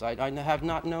conclusions. I have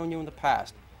not known you in the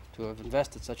past to have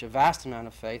invested such a vast amount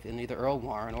of faith in either Earl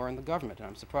Warren or in the government, and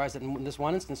I'm surprised that in this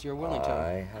one instance you're willing to.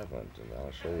 I haven't, and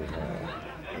I'll show you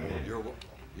how.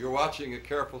 You're watching a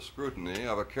careful scrutiny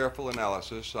of a careful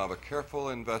analysis of a careful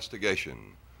investigation.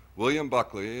 William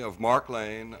Buckley of Mark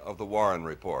Lane of the Warren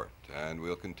Report, and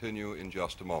we'll continue in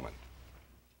just a moment.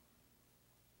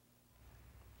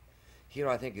 Here,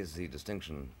 I think, is the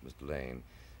distinction, Mr. Lane.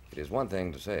 It is one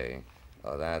thing to say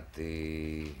that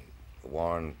the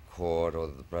Warren Court or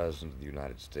the President of the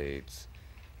United States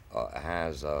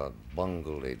has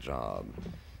bungled a job,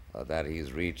 that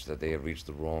they have reached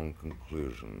the wrong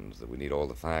conclusions, that we need all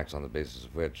the facts on the basis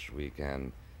of which we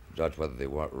can judge whether they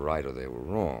were right or they were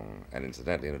wrong. And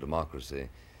incidentally, in a democracy,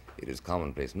 it is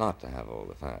commonplace not to have all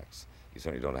the facts. You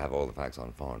certainly don't have all the facts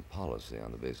on foreign policy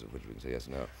on the basis of which we can say yes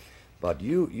or no. But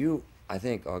I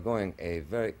think, are going a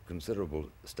very considerable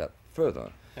step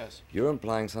further. Yes. You're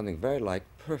implying something very like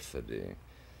perfidy.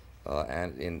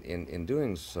 And in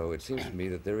doing so, it seems to me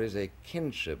that there is a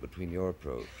kinship between your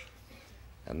approach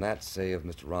and that, say, of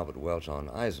Mr. Robert Welch on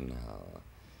Eisenhower.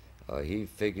 He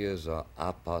figures a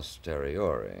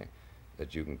posteriori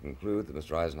that you can conclude that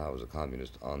Mr. Eisenhower was a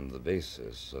communist on the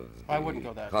basis of I wouldn't go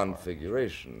the that far.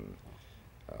 configuration.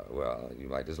 Well, you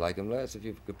might dislike him less if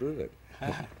you could prove it.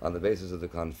 On the basis of the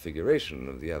configuration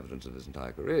of the evidence of his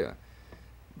entire career.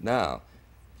 Now,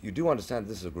 you do understand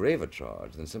this is a graver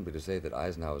charge than simply to say that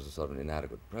Eisenhower was a sort of an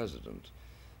inadequate president.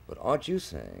 But aren't you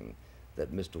saying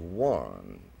that Mr.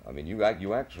 Warren, I mean, you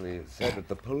actually said that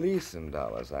the police in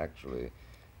Dallas actually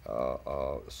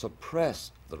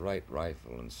suppressed the right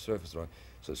rifle and surfaced the right.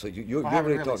 So you're I haven't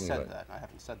really really talking said about that. I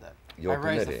haven't said that. your I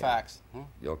raised the committee. facts.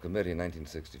 Your committee in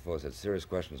 1964 said serious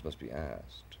questions must be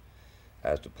asked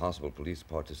as to possible police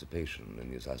participation in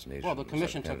the assassination. Well, the of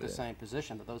commission President took the Kennedy. same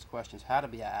position that those questions had to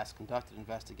be asked, conducted an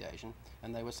investigation,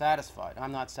 and they were satisfied.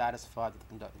 I'm not satisfied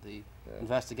that the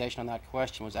investigation on that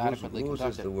question was adequately Whose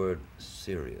conducted. is the word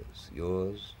serious?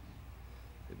 Yours?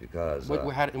 Because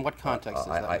In what context is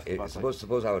that, Mr. Buckley?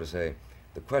 suppose I were to say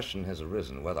the question has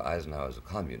arisen whether Eisenhower is a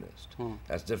communist.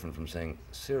 That's different from saying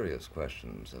serious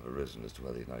questions have arisen as to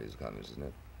whether he's not a communist, isn't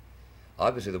it?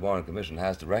 Obviously, the Warren Commission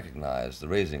has to recognize the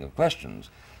raising of questions,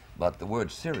 but the word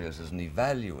serious is an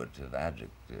evaluative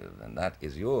adjective, and that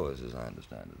is yours, as I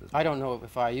understand it. I don't know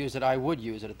if I use it. I would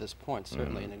use it at this point,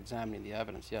 certainly, in examining the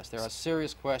evidence. Yes, there are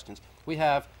serious questions. We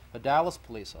have a Dallas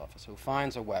police officer who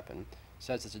finds a weapon,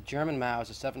 says it's a German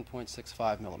Mauser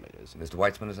 7.65 millimeters. Mr.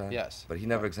 Weitzman, is that? Yes. But he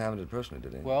never examined it personally,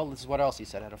 did he? Well, this is what else he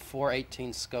said. It had a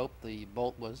 418 scope. The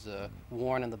bolt was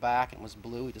worn in the back and was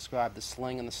blue. He described the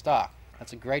sling and the stock.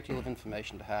 That's a great deal of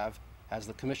information to have, as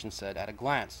the commission said, at a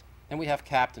glance. Then we have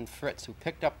Captain Fritz, who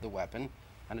picked up the weapon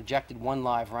and ejected one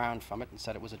live round from it and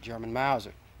said it was a German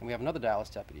Mauser. And we have another Dallas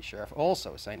deputy sheriff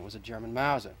also saying it was a German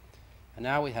Mauser. And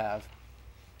now we have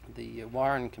the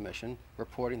Warren Commission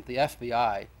reporting that the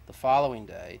FBI, the following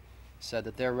day, said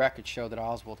that their records show that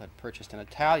Oswald had purchased an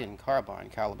Italian carbine,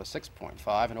 caliber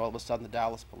 6.5, and all of a sudden the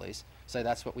Dallas police say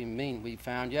that's what we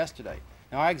found yesterday.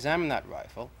 Now, I examined that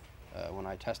rifle when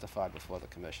I testified before the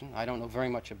commission. I don't know very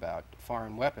much about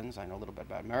foreign weapons. I know a little bit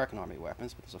about American Army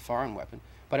weapons, but it's a foreign weapon.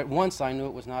 But at once I knew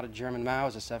it was not a German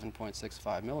Mauser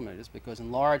 7.65 millimeters because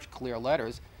in large, clear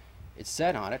letters, it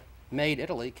said on it, "Made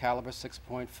Italy, caliber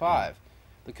 6.5.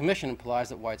 The commission implies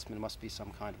that Weitzman must be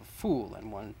some kind of a fool,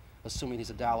 and one, assuming he's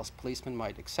a Dallas policeman,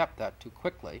 might accept that too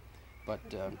quickly. But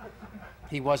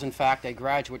he was, in fact, a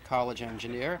graduate college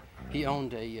engineer. He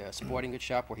owned a sporting goods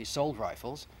shop where he sold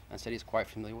rifles and said he's quite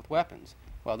familiar with weapons.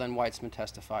 Well, then Weitzman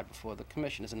testified before the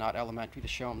commission. Is it not elementary to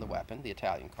show him the weapon, the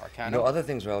Italian car cannon? No, other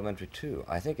things are elementary, too.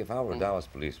 I think if I were a Dallas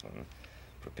policeman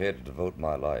prepared to devote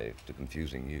my life to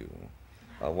confusing you,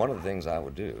 one of the things I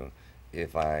would do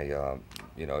if I,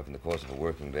 if in the course of a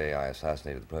working day I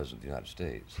assassinated the President of the United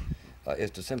States,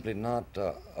 is to simply not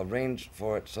arrange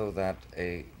for it so that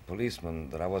a policeman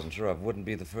that I wasn't sure of wouldn't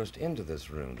be the first into this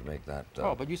room to make that.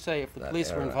 Oh, but you say if the police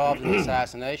were error. involved in the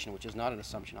assassination, which is not an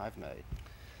assumption I've made.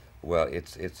 Well,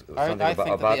 it's I something think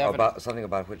that the evidence- something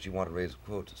about which you want to raise,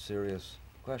 quote, serious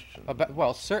question.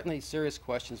 Well, certainly serious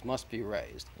questions must be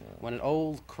raised. When an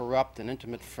old, corrupt, and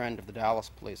intimate friend of the Dallas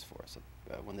police force,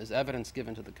 when there's evidence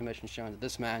given to the commission showing that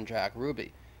this man, Jack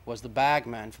Ruby, was the bag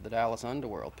man for the Dallas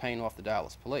underworld, paying off the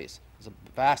Dallas police, there's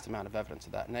a vast amount of evidence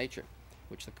of that nature,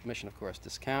 which the commission, of course,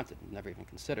 discounted and never even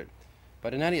considered.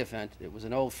 But in any event, it was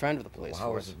an old friend of the police How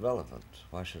force. is it relevant?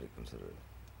 Why should it consider it?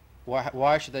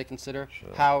 Why should they consider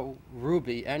Sure. how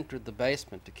Ruby entered the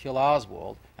basement to kill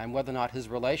Oswald and whether or not his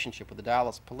relationship with the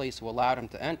Dallas police who allowed him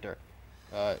to enter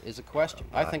is a question.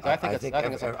 I think it's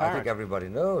apparent. I think everybody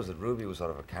knows that Ruby was sort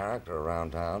of a character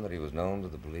around town, that he was known to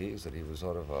the police, that he was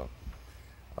sort of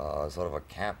a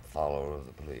camp follower of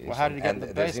the police. Well, how did he get in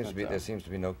the basement, There though? seems to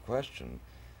be no question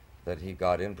that he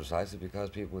got in precisely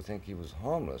because people would think he was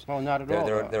harmless. Well, not at all,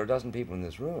 though. There are a dozen people in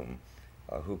this room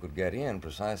who could get in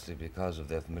precisely because of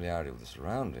their familiarity with the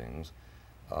surroundings,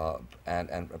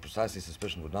 and precisely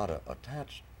suspicion would not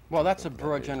attach. Well, that's a to that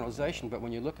broad reason. generalization, but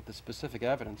when you look at the specific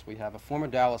evidence, we have a former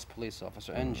Dallas police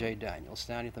officer, N.J. Daniels,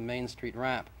 standing at the Main Street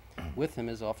ramp. With him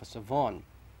is Officer Vaughn,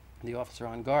 the officer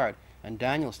on guard, and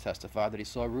Daniels testified that he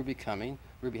saw Ruby coming.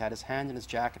 Ruby had his hand in his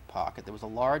jacket pocket. There was a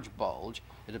large bulge.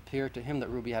 It appeared to him that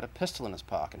Ruby had a pistol in his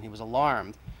pocket, and he was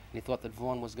alarmed, and he thought that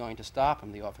Vaughn was going to stop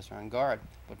him, the officer on guard.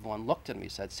 But Vaughn looked at him, he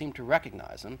said, seemed to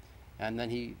recognize him, And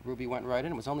then Ruby went right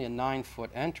in. It was only a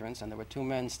 9-foot entrance, and there were 2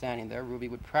 men standing there. Ruby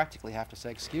would practically have to say,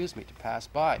 "Excuse me," to pass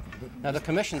by. Now, the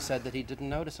commission said that he didn't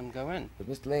notice him go in. But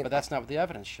Mr. Lane, but that's not what the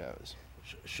evidence shows.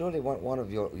 Surely one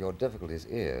of your difficulties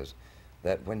is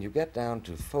that when you get down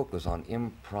to focus on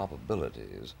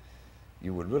improbabilities,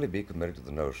 you would really be committed to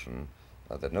the notion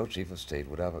that no chief of state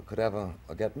could ever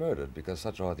get murdered, because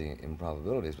such are the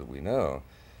improbabilities. But we know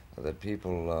that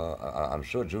people, I'm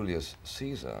sure Julius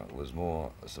Caesar was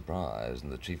more surprised than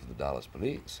the chief of the Dallas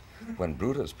police when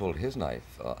Brutus pulled his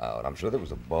knife out. I'm sure there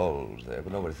was a bulge there,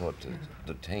 but nobody thought to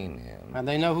detain him. And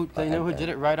they know who did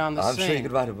it right on the scene. I'm sure you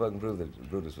could write a book and prove that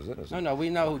Brutus was innocent. No, we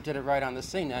know who did it right on the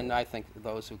scene, and I think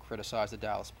those who criticize the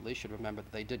Dallas police should remember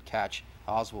that they did catch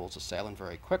Oswald's assailant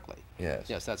very quickly. Yes.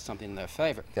 Yes, that's something in their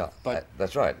favor. Yeah, but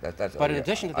that's right. But in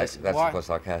addition to this, that's of course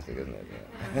sarcastic, isn't it?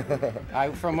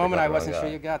 Yeah. For a moment, I wasn't sure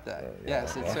you got that. Yeah.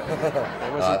 Yes,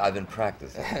 I've been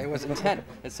practicing.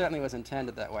 It certainly was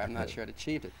intended that way. I'm not sure it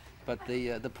achieved it. But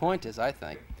the point is, I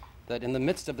think, that in the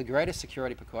midst of the greatest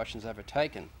security precautions ever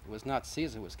taken, it was not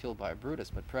Caesar who was killed by Brutus,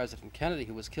 but President Kennedy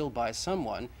who was killed by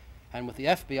someone, and with the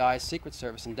FBI, Secret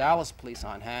Service, and Dallas police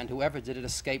on hand, whoever did it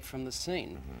escaped from the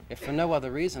scene. If for no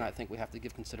other reason, I think we have to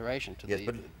give consideration to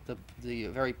the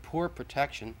very poor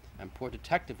protection and poor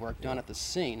detective work done at the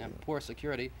scene and poor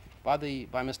security by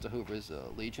Mr. Hoover's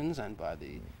legions and by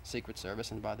the Secret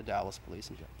Service and by the Dallas police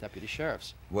and deputy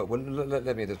sheriffs. Well,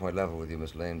 let me at this point level with you,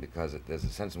 Miss Lane, because there's a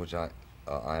sense in which I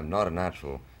am not a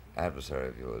natural adversary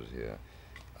of yours here.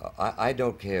 I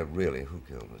don't care really who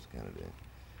killed Mr. Kennedy.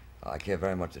 I care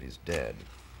very much that he's dead,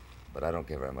 but I don't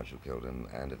care very much who killed him.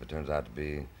 And if it turns out to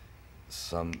be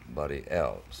somebody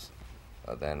else,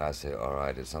 then I say, all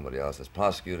right, it's somebody else. Let's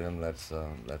prosecute him. Let's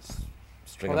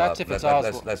string him up.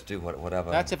 Let's do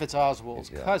whatever. That's if it's Oswald's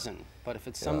cousin. But if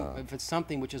it's if it's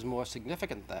something which is more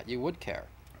significant than that, you would care.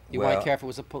 You might care if it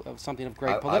was something of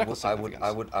great political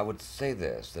significance. I would say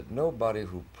this, that nobody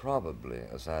who probably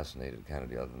assassinated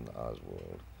Kennedy other than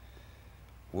Oswald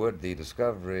would the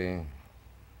discovery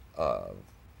of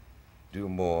do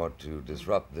more to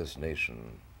disrupt this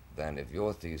nation than if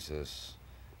your thesis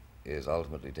is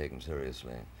ultimately taken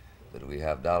seriously, that we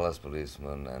have Dallas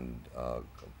policemen and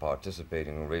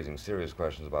participating and raising serious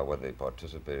questions about whether they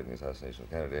participated in the assassination of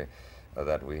Kennedy,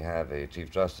 that we have a Chief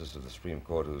Justice of the Supreme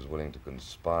Court who is willing to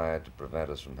conspire to prevent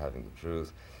us from having the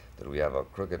truth, that we have a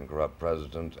crooked and corrupt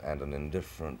president and an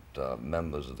indifferent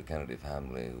members of the Kennedy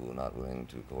family who are not willing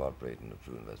to cooperate in a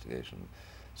true investigation.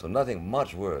 So nothing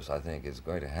much worse, I think, is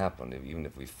going to happen, even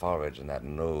if we forage in that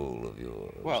knoll of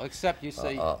yours. Well, except you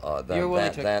say you're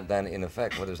willing to... Than, in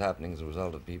effect, what is happening as a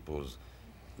result of people's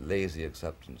lazy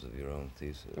acceptance of your own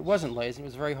thesis. It wasn't lazy. It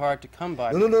was very hard to come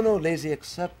by. No, lazy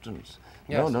acceptance.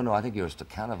 Yes. No, I think you're a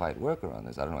Stakhanovite worker on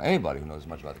this. I don't know anybody who knows as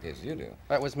much about the case as you do.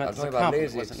 That was meant as a compliment, about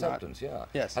lazy was it acceptance, not? yeah.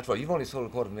 Yes. That's right. You've only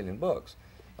sold 250,000 books,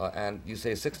 and you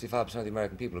say 65% of the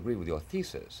American people agree with your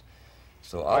thesis.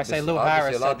 So obviously, I say Lou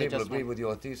Harris a lot of said people agree with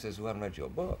your thesis who haven't read your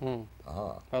book.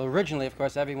 Well, originally, of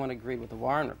course, everyone agreed with the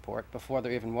Warren report before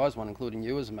there even was one, including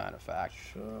you, as a matter of fact.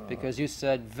 Sure. Because you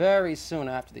said very soon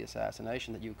after the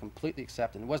assassination that you completely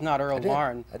accepted. It was not Earl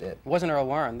Warren. I did. It wasn't Earl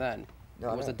Warren then.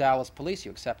 No, it was the Dallas police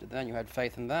you accepted then. You had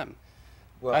faith in them.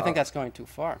 Well, I think that's going too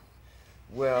far.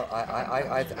 Well,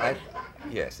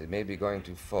 yes, it may be going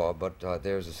too far, but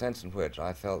there's a sense in which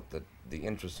I felt that the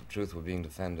interests of truth were being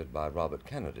defended by Robert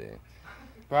Kennedy.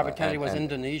 Robert Kennedy was in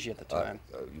Indonesia at the time.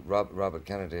 Robert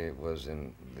Kennedy was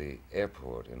in the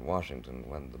airport in Washington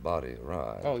when the body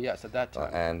arrived. Oh, yes, at that time.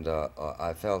 And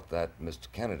I felt that Mr.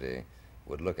 Kennedy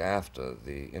would look after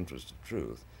the interests of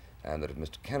truth, and that if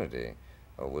Mr. Kennedy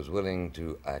was willing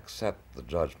to accept the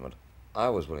judgment, I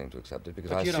was willing to accept it,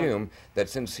 because I assume that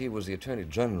since he was the Attorney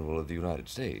General of the United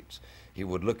States, he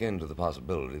would look into the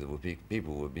possibility that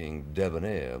people were being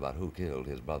debonair about who killed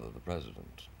his brother, the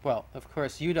president. Well, of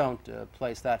course, you don't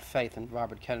place that faith in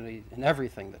Robert Kennedy in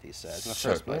everything that he says in the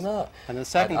first place. Not. And in the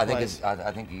second place,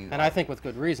 I think with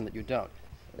good reason that you don't.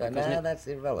 That's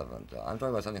irrelevant. I'm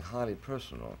talking about something highly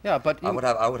personal. Yeah, but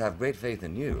I would have great faith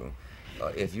in you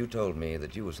if you told me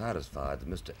that you were satisfied that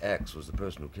Mr. X was the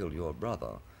person who killed your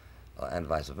brother, and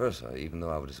vice versa, even though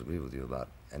I would disagree with you about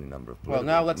any number of political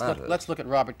matters. Well, now let's look at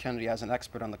Robert Kennedy as an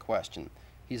expert on the question.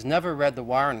 He's never read the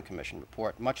Warren Commission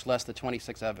report, much less the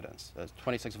 26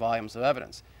 volumes of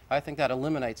evidence. I think that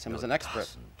eliminates him as an expert.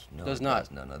 No, does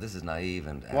not. No, this is naive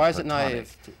and why is it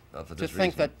naive? To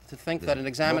think that an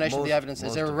examination of the evidence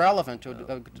is irrelevant to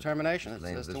a determination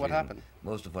as to what happened.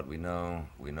 Most of what we know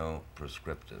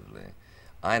prescriptively.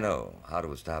 I know how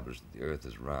to establish that the Earth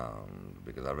is round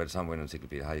because I read somewhere in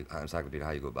Encyclopedia how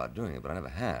you go about doing it, but I never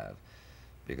have.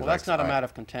 Because Well, that's not a matter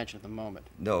of contention at the moment.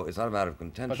 No, it's not a matter of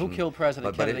contention. But who killed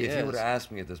President But Kennedy if you were is. to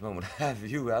ask me at this moment, have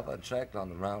you ever checked on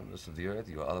the roundness of the Earth?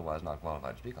 You are otherwise not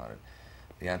qualified to speak on it.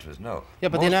 The answer is no. Yeah,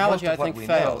 but Most- the analogy, most I of what think, we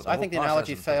fails. know, I think the whole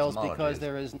analogy process of fails epistemology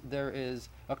because there is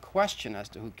a question as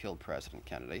to who killed President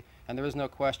Kennedy, and there is no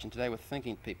question today with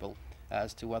thinking people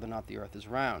as to whether or not the Earth is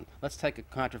round. Let's take a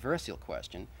controversial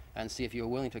question and see if you're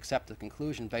willing to accept the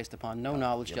conclusion based upon no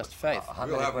knowledge, just faith.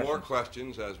 We'll have more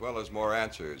questions as well as more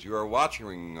answers. You are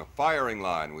watching a Firing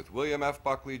Line with William F.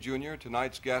 Buckley, Jr.,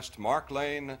 tonight's guest, Mark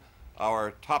Lane.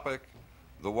 Our topic,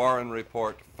 the Warren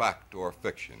Report, fact or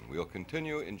fiction. We'll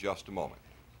continue in just a moment.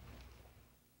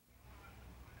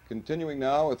 Continuing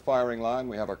now with Firing Line,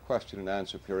 we have our question and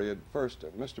answer period. First,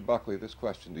 Mr. Buckley, this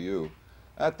question to you.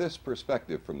 At this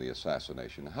perspective from the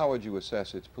assassination, how would you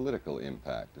assess its political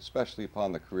impact, especially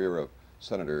upon the career of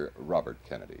Senator Robert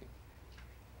Kennedy?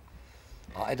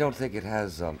 I don't think it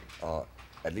has,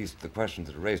 at least the questions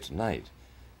that are raised tonight,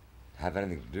 have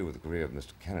anything to do with the career of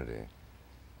Mr. Kennedy.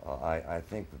 I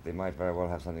think that they might very well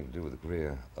have something to do with the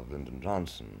career of Lyndon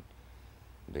Johnson,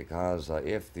 because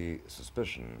if the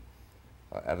suspicion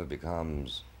ever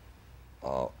becomes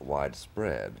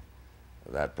widespread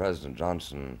that President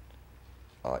Johnson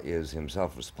is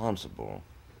himself responsible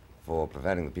for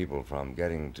preventing the people from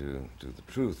getting to the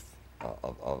truth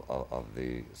of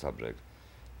the subject,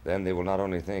 then they will not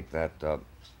only think that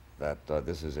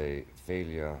this is a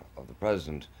failure of the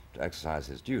President to exercise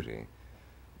his duty,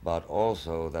 but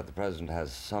also that the President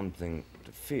has something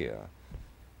to fear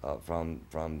from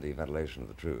the ventilation of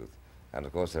the truth. And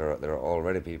of course, there are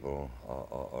already people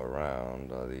around,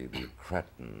 the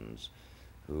cretins,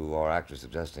 who are actually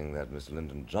suggesting that Mr.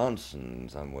 Lyndon Johnson in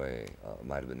some way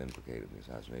might have been implicated in the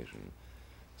assassination.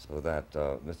 So that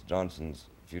Mr. Johnson's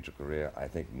future career, I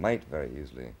think, might very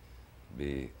easily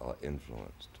be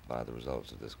influenced by the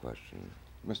results of this question.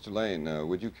 Mr. Lane,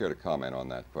 would you care to comment on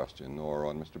that question or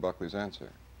on Mr. Buckley's answer?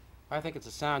 I think it's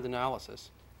a sound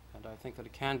analysis, and I think that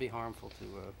it can be harmful to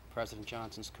President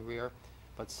Johnson's career,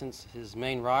 but since his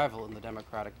main rival in the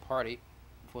Democratic Party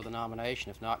for the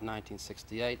nomination, if not in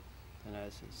 1968, and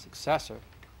as his successor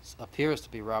appears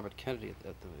to be Robert Kennedy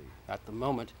at the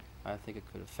moment, I think it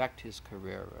could affect his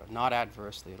career not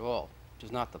adversely at all, which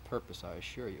is not the purpose, I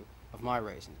assure you, of my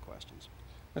raising the questions.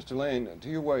 Mr. Lane, to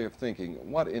your way of thinking,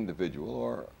 what individual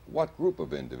or what group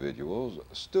of individuals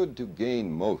stood to gain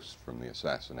most from the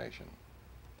assassination?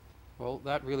 Well,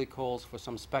 that really calls for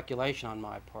some speculation on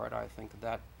my part. I think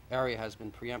that area has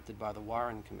been preempted by the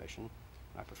Warren Commission.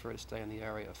 I prefer to stay in the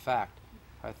area of fact.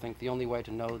 I think the only way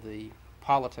to know the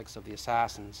politics of the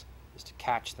assassins is to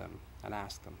catch them and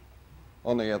ask them.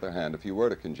 On the other hand, if you were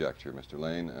to conjecture, Mr.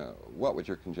 Lane, what would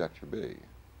your conjecture be?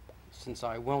 Since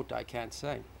I won't, I can't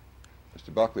say.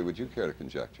 Mr. Buckley, would you care to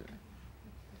conjecture?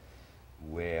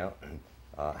 Well,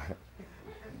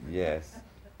 yes.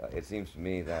 It seems to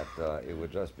me that it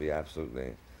would just be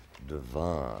absolutely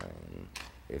divine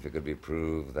if it could be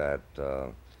proved that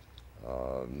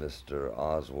Mr.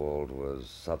 Oswald was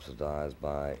subsidized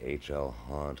by H.L.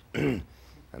 Hunt and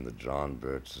the John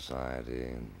Birch Society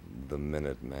and the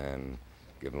Minutemen,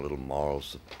 given a little moral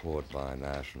support by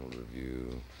National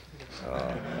Review,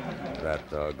 that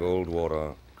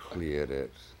Goldwater cleared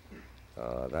it.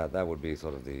 That would be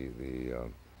sort of the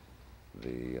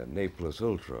ne plus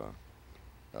ultra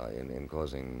in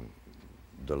causing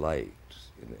delight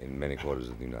in many quarters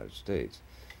of the United States.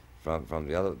 From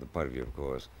the point of view, of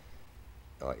course,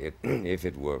 if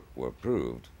it were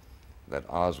proved that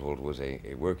Oswald was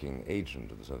a working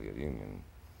agent of the Soviet Union,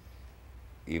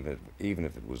 even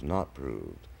if it was not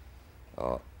proved,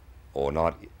 or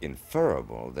not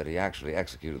inferable that he actually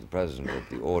executed the president at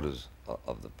the orders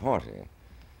of the party,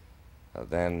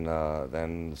 then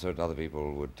certain other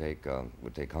people would take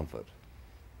comfort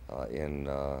in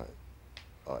the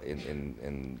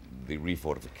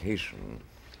refortification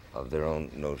of their own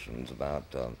notions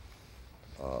about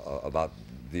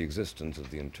the existence of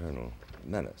the internal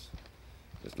menace.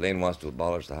 Mr. Lane wants to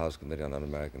abolish the House Committee on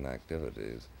Un-American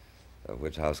Activities,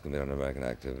 which House Committee on Un-American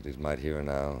Activities might here and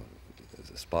now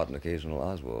spot an occasional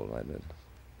Oswald, mightn't it?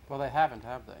 Well, they haven't,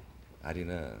 have they? How do you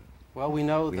know? Well, we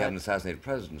know we haven't assassinated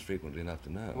presidents frequently enough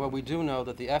to know. Well, we do know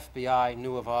that the FBI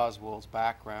knew of Oswald's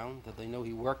background, that they knew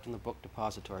he worked in the book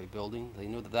depository building. They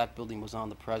knew that that building was on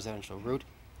the presidential route,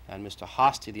 and Mr.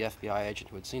 Hosty, the FBI agent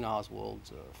who had seen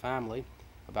Oswald's family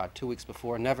about 2 weeks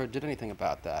before, never did anything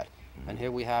about that. Mm-hmm. And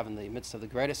here we have, in the midst of the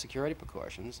greatest security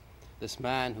precautions, this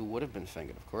man, who would have been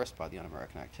fingered, of course, by the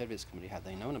Un-American Activities Committee had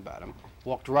they known about him,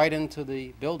 walked right into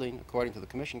the building, according to the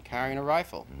commission, carrying a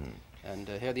rifle. Mm-hmm. And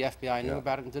here the FBI knew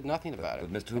about it and did nothing about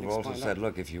it. But Mr. Hoover also said,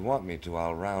 look, if you want me to,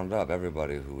 I'll round up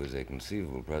everybody who is a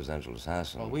conceivable presidential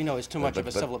assassin. Well, we know he's too much of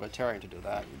a civil libertarian to do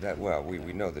that. Well,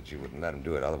 we know that you wouldn't let him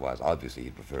do it. Otherwise, obviously,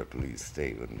 he'd prefer a police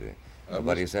state, wouldn't he?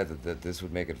 But he said that this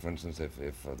would make it, for instance, if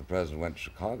the president went to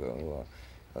Chicago,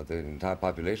 the entire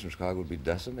population of Chicago would be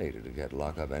decimated if he had to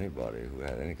lock up anybody who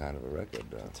had any kind of a record.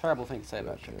 It's a terrible thing to say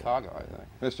about Chicago, I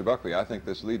think. Mr. Buckley, I think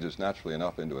this leads us naturally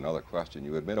enough into another question.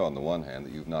 You admit on the one hand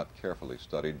that you've not carefully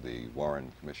studied the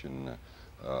Warren Commission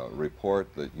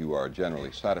report, that you are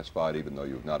generally satisfied even though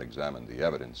you've not examined the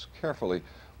evidence carefully.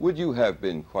 Would you have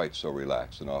been quite so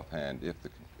relaxed and offhand if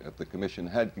the Commission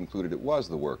had concluded it was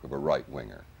the work of a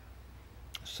right-winger?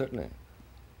 Certainly.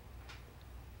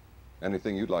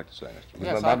 Anything you'd like to say, Mr. Lee?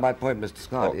 Yes, my point, Mr.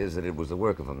 Scott, is that it was the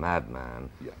work of a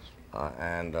madman. Yes.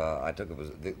 And I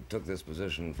took this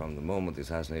position from the moment the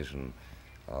assassination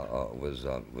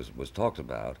was talked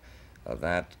about,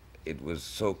 that it was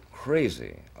so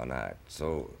crazy an act,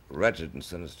 so wretched and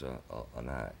sinister an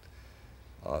act,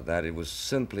 that it was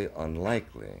simply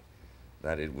unlikely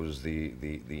that it was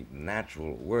the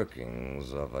natural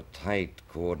workings of a tight,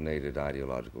 coordinated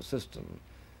ideological system.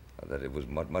 That it was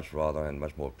much rather and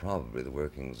much more probably the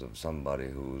workings of somebody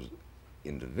who's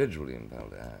individually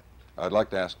impelled to act. I'd like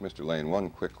to ask Mr. Lane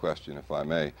one quick question, if I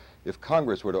may. If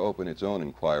Congress were to open its own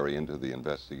inquiry into the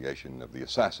investigation of the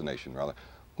assassination, rather,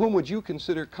 whom would you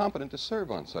consider competent to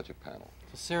serve on such a panel?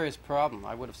 It's a serious problem.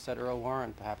 I would have said Earl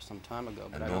Warren perhaps some time ago.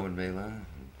 But And Norman Mailer?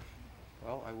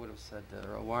 Well, I would have said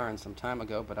Earl Warren some time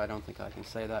ago, but I don't think I can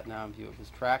say that now in view of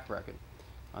his track record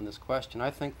on this question.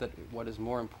 I think that what is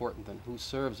more important than who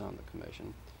serves on the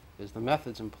Commission is the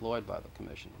methods employed by the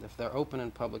Commission. If they're open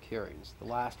in public hearings, the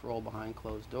last roll behind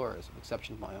closed doors, with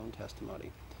exception of my own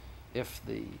testimony, if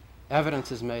the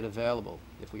evidence is made available,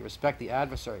 if we respect the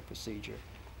adversary procedure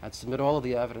and submit all of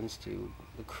the evidence to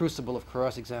the crucible of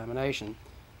cross-examination,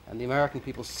 and the American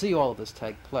people see all of this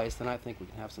take place, then I think we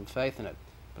can have some faith in it.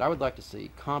 But I would like to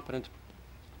see competent,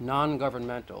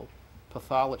 non-governmental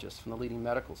pathologists from the leading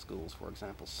medical schools, for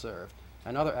example, serve,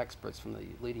 and other experts from the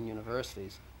leading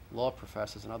universities, law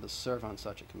professors and others serve on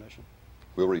such a commission.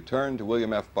 We'll return to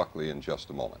William F. Buckley in just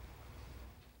a moment.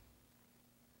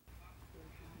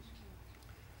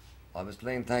 Mr.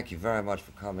 Lane, thank you very much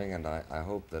for coming, and I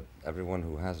hope that everyone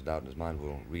who has a doubt in his mind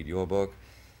will read your book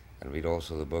and read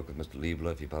also the book of Mr.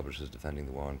 Liebler, if he publishes Defending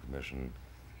the Warren Commission,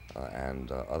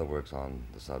 and other works on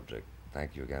the subject.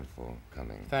 Thank you again for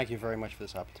coming. Thank you very much for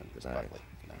this opportunity, Mr. Good night. Buckley.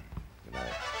 Good night. Good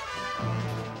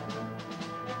night.